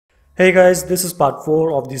Hey guys, this is part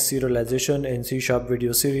 4 of the Serialization in C#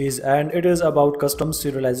 video series, and it is about custom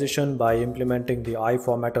serialization by implementing the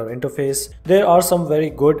IFormatter interface. There are some very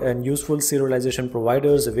good and useful serialization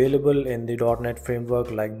providers available in the .NET framework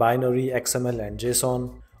like binary, XML and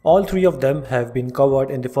JSON. All three of them have been covered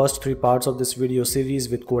in the first 3 parts of this video series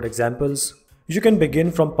with code examples. You can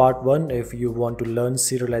begin from part 1 if you want to learn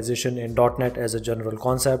serialization in .NET as a general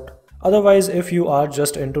concept. Otherwise, if you are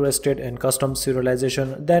just interested in custom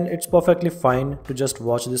serialization, then it's perfectly fine to just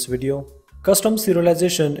watch this video. Custom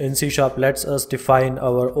serialization in C# lets us define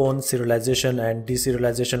our own serialization and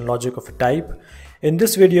deserialization logic of a type. In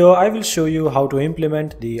this video, I will show you how to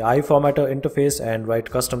implement the IFormatter interface and write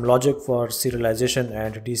custom logic for serialization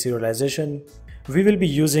and deserialization. We will be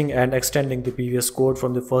using and extending the previous code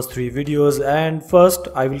from the first 3 videos, and first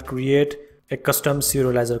I will create a custom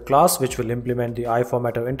Serializer class which will implement the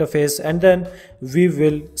IFormatter interface, and then we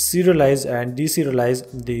will serialize and deserialize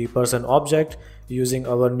the person object using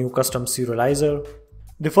our new custom Serializer.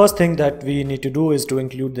 The first thing that we need to do is to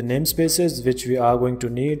include the namespaces which we are going to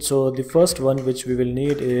need. So the first one which we will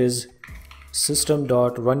need is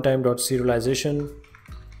system.runtime.serialization,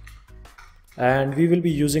 and we will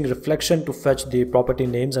be using reflection to fetch the property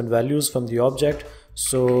names and values from the object.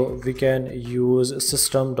 So we can use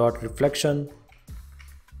system.reflection.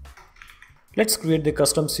 Let's create the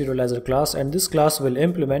custom Serializer class, and this class will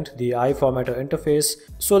implement the IFormatter interface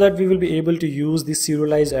so that we will be able to use the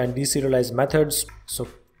serialize and deserialize methods. So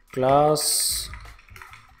class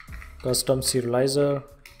custom Serializer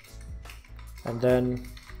and then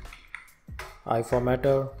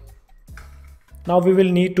IFormatter. Now we will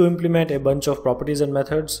need to implement a bunch of properties and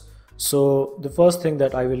methods. So the first thing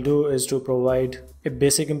that I will do is to provide a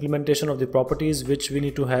basic implementation of the properties which we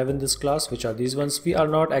need to have in this class, which are these ones. We are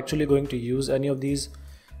not actually going to use any of these.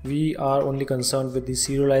 We are only concerned with the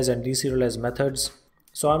serialize and deserialize methods.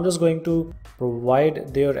 So I'm just going to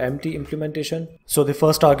provide their empty implementation. So the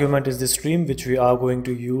first argument is the stream which we are going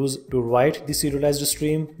to use to write the serialized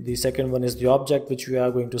stream. The second one is the object which we are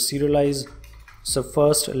going to serialize. So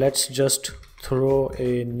first let's just throw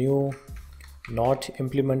a new not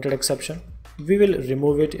implemented exception. We will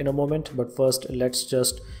remove it in a moment, but first let's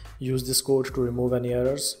just use this code to remove any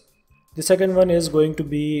errors. The second one is going to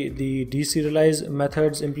be the deserialize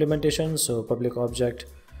methods implementation. So public object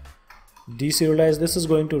deserialize, this is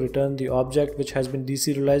going to return the object which has been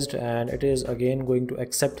deserialized, and it is again going to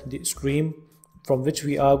accept the stream from which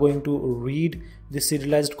we are going to read the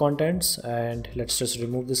serialized contents. And let's just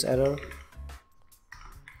remove this error.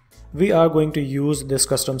 We are going to use this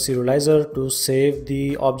custom serializer to save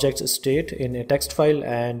the object's state in a text file,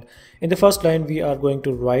 and in the first line we are going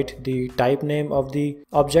to write the type name of the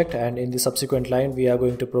object, and in the subsequent line we are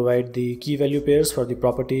going to provide the key value pairs for the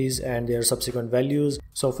properties and their subsequent values.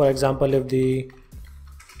 So for example, if the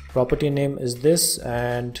property name is this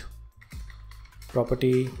and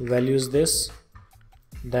property value is this,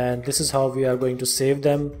 then this is how we are going to save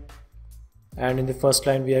them. And in the first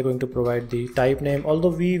line we are going to provide the type name. Although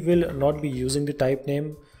we will not be using the type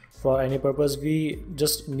name for any purpose, we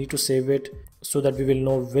just need to save it so that we will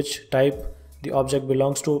know which type the object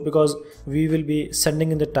belongs to, because we will be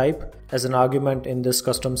sending in the type as an argument in this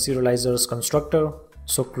custom serializer's constructor.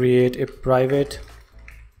 So create a private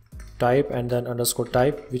type and then underscore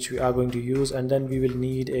type which we are going to use, and then we will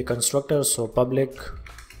need a constructor. So public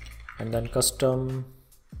and then custom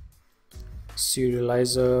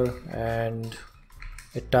serializer and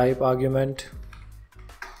a type argument.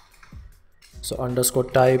 So underscore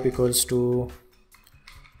type equals to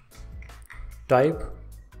type.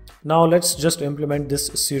 Now let's just implement this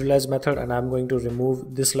serialize method, and I'm going to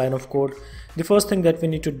remove this line of code. The first thing that we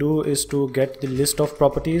need to do is to get the list of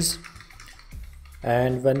properties,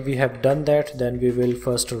 and when we have done that, then we will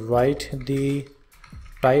first write the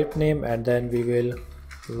type name and then we will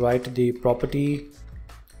write the property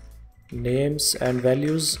names and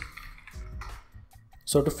values.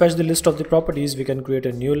 So to fetch the list of the properties, we can create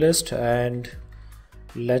a new list, and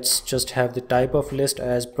let's just have the type of list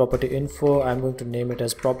as property info. I'm going to name it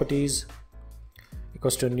as properties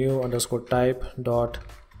equals to new underscore type dot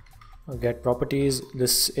get properties.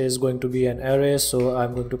 This is going to be an array, so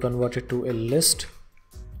I'm going to convert it to a list.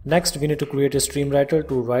 Next we need to create a stream writer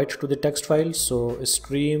to write to the text file. So a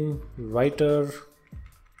stream writer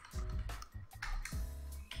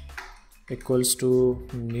equals to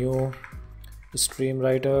new stream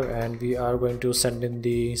writer, and we are going to send in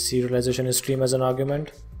the serialization stream as an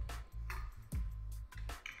argument.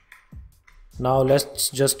 Now let's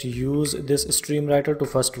just use this stream writer to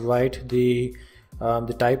first write the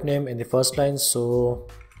type name in the first line. So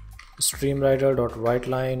stream writer dot write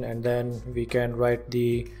line, and then we can write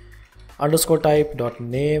the underscore type dot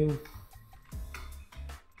name.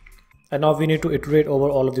 And now we need to iterate over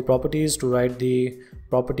all of the properties to write the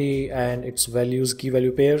property and its values, key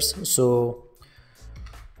value pairs. So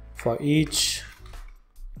for each,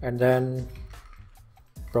 and then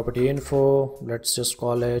property info, let's just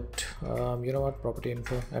call it property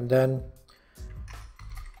info, and then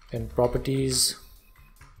in properties.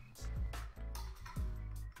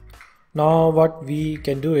 Now what we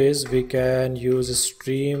can do is we can use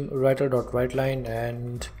stream writer.writeLine,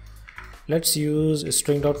 and let's use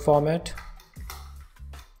string.format.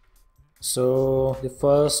 So the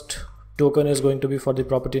first token is going to be for the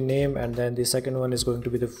property name, and then the second one is going to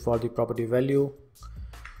be for the property value.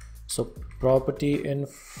 So property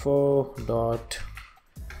info dot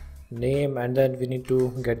name, and then we need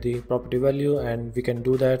to get the property value, and we can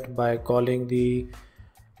do that by calling the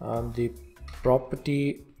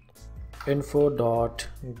property info dot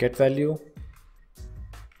get value.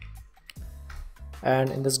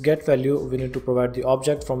 And in this get value we need to provide the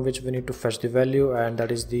object from which we need to fetch the value, and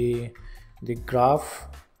that is the graph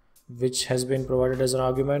which has been provided as an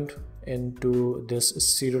argument into this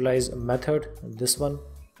serialize method, this one.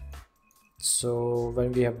 So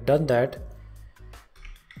when we have done that,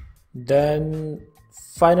 then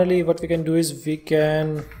finally what we can do is we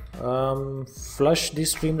can flush the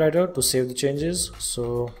stream writer to save the changes.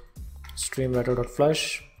 So stream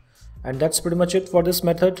writer.flush, and that's pretty much it for this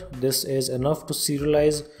method. This is enough to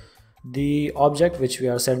serialize the object which we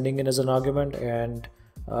are sending in as an argument, and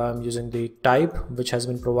using the type which has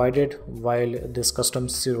been provided while this custom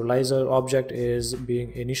serializer object is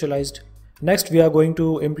being initialized. Next we are going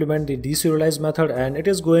to implement the Deserialize method, and it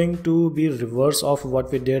is going to be reverse of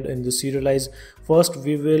what we did in the serialize. First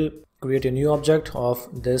we will create a new object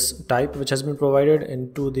of this type which has been provided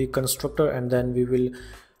into the constructor, and then we will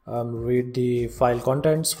read the file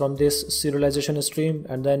contents from this serialization stream,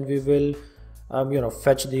 and then we will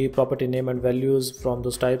fetch the property name and values from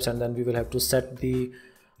those types, and then we will have to set the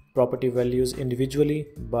property values individually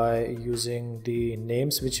by using the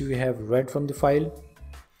names which we have read from the file.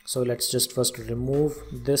 So let's just first remove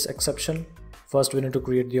this exception. First we need to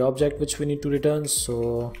create the object which we need to return.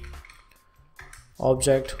 So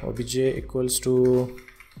object obj equals to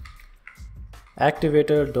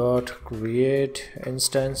activator dot create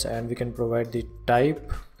instance, and we can provide the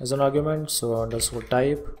type as an argument, so underscore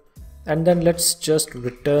type, and then let's just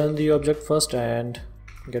return the object first and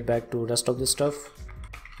get back to rest of the stuff.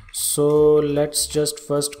 So let's just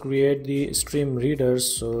first create the stream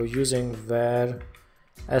readers, so using var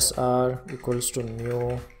sr equals to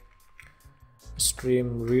new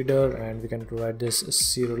stream reader, and we can provide this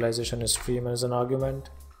serialization stream as an argument.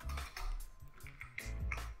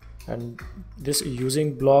 And this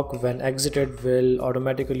using block when exited will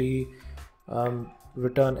automatically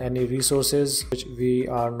return any resources which we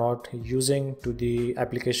are not using to the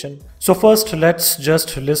application. So first let's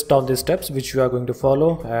just list down the steps which we are going to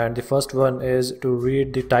follow, and the first one is to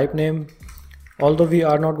read the type name. Although we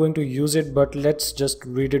are not going to use it, but let's just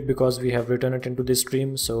read it because we have written it into the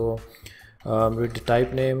stream. So read the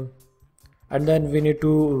type name, and then we need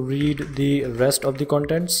to read the rest of the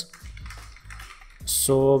contents.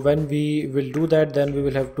 So when we will do that, then we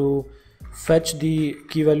will have to fetch the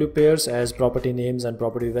key value pairs as property names and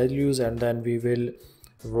property values, and then we will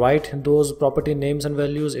write those property names and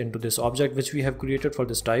values into this object which we have created for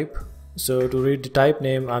this type. So to read the type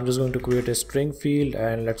name, I'm just going to create a string field,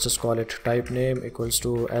 and let's just call it type name equals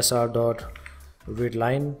to sr dot read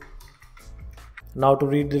line. Now to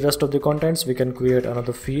read the rest of the contents, we can create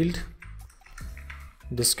another field.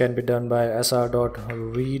 This can be done by sr dot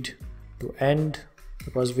read to end,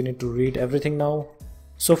 because we need to read everything now.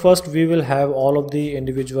 So first we will have all of the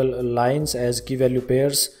individual lines as key value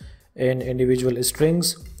pairs in individual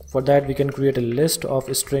strings. For that we can create a list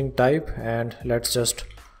of string type, and let's just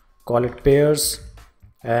call it pairs,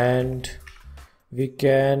 and we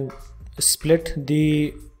can split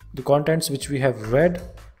the contents which we have read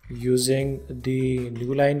using the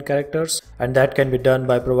new line characters, and that can be done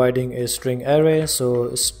by providing a string array.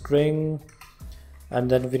 So string,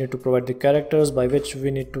 and then we need to provide the characters by which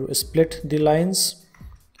we need to split the lines.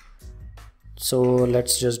 So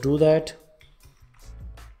let's just do that,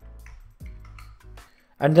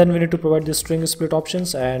 and then we need to provide the string split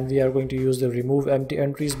options, and we are going to use the remove empty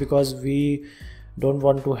entries because we don't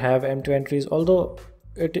want to have empty entries, although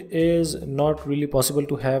it is not really possible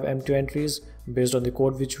to have empty entries based on the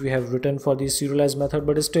code which we have written for the serialize method,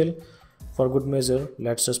 but still for good measure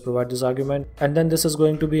let's just provide this argument. And then this is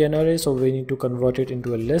going to be an array, so we need to convert it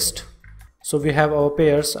into a list. So we have our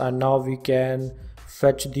pairs, and now we can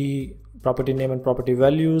fetch the property name and property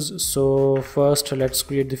values. So first let's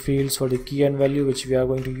create the fields for the key and value, which we are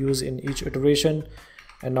going to use in each iteration.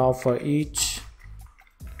 And now for each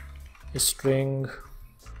string,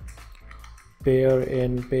 pair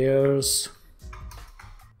in pairs.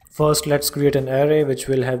 First let's create an array which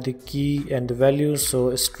will have the key and the value.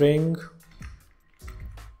 So string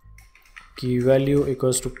key value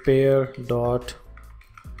equals to pair dot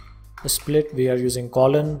split. We are using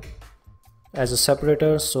colon as a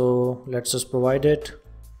separator, so let's just provide it.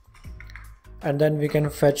 And then we can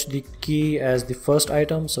fetch the key as the first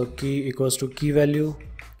item, so key equals to key value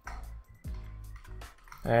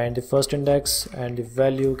and the first index, and the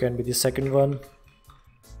value can be the second one.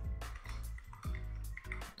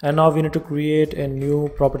 And now we need to create a new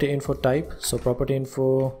property info type. So property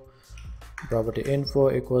info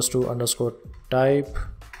equals to underscore type.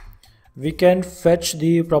 We can fetch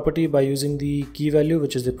the property by using the key value,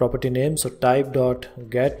 which is the property name. So type dot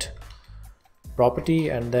get property,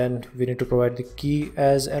 and then we need to provide the key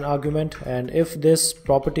as an argument. And if this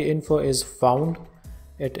property info is found,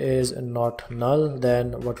 it is not null,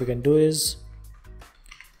 then what we can do is,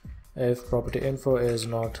 if property info is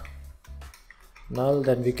not null,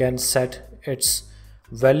 then we can set its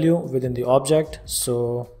value within the object.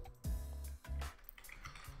 So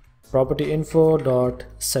property info dot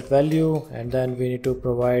set value, and then we need to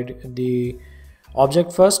provide the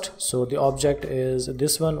object first. So the object is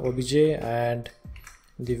this one, obj, and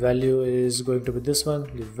the value is going to be this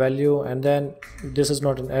one, the value. And then this is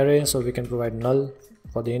not an array, so we can provide null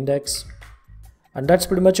for the index. And that's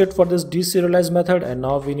pretty much it for this deserialize method. And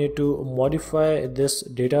now we need to modify this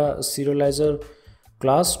data serializer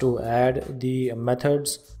class to add the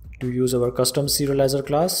methods to use our custom serializer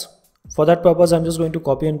class. For that purpose, I'm just going to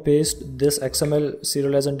copy and paste this XML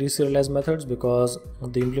serialize and deserialize methods, because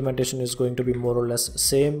the implementation is going to be more or less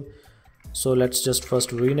same. So let's just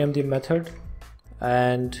first rename the method,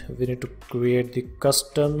 and we need to create the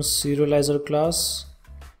custom serializer class,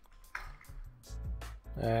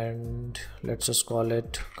 and let's just call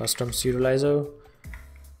it custom serializer.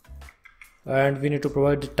 And we need to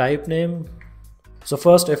provide the type name. So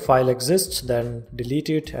first, if file exists, then delete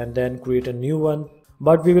it and then create a new one.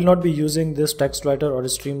 But we will not be using this text writer or a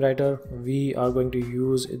stream writer. We are going to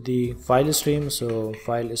use the file stream. So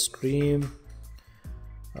file stream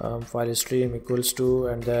equals to,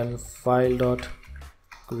 and then file dot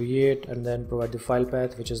create, and then provide the file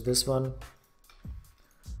path, which is this one.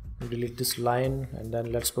 Delete this line, and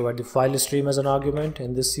then let's provide the file stream as an argument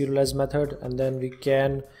in this serialize method. And then we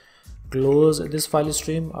can close this file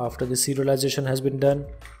stream after the serialization has been done.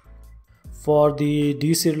 For the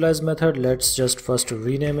deserialize method, let's just first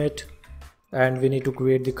rename it, and we need to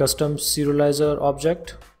create the custom serializer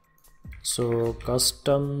object. So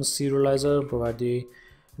custom serializer, provide the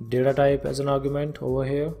data type as an argument over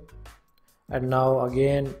here. And now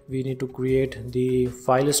again we need to create the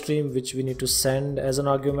file stream, which we need to send as an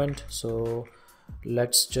argument. So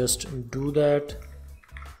let's just do that,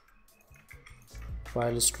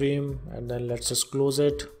 file stream, and then let's just close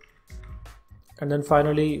it. And then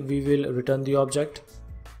finally we will return the object.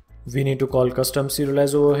 We need to call custom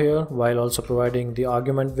serialize over here, while also providing the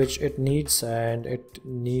argument which it needs, and it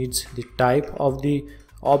needs the type of the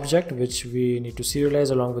object which we need to serialize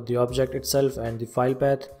along with the object itself and the file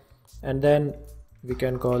path. And then we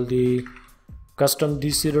can call the custom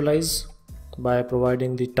deserialize by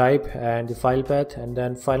providing the type and the file path, and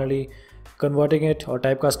then finally converting it or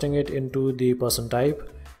typecasting it into the person type.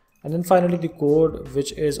 And then finally the code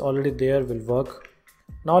which is already there will work.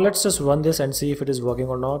 Now let's just run this and see if it is working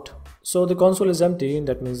or not. So the console is empty,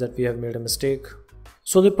 that means that we have made a mistake.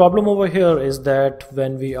 So the problem over here is that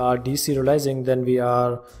when we are deserializing, then we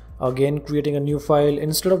are again creating a new file.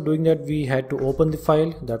 Instead of doing that, we had to open the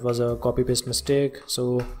file. That was a copy paste mistake.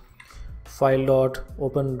 So file dot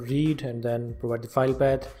open read, and then provide the file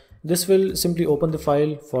path. This will simply open the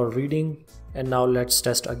file for reading. And now let's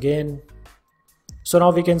test again. So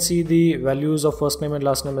now we can see the values of first name and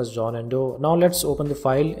last name as John and Doe. Now let's open the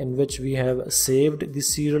file in which we have saved the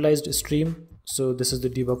serialized stream. So this is the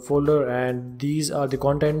debug folder, and these are the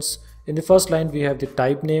contents. In the first line we have the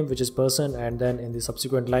type name, which is person, and then in the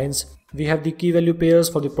subsequent lines we have the key value pairs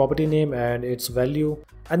for the property name and its value.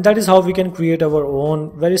 And that is how we can create our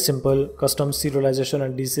own very simple custom serialization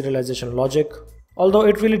and deserialization logic. Although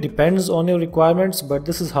it really depends on your requirements, but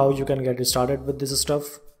this is how you can get started with this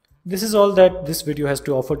stuff. This is all that this video has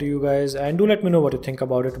to offer to you guys, and do let me know what you think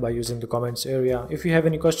about it by using the comments area. If you have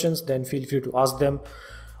any questions, then feel free to ask them.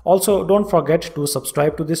 Also, don't forget to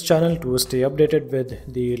subscribe to this channel to stay updated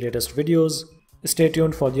with the latest videos. Stay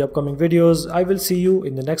tuned for the upcoming videos. I will see you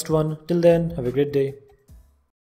in the next one. Till then, have a great day.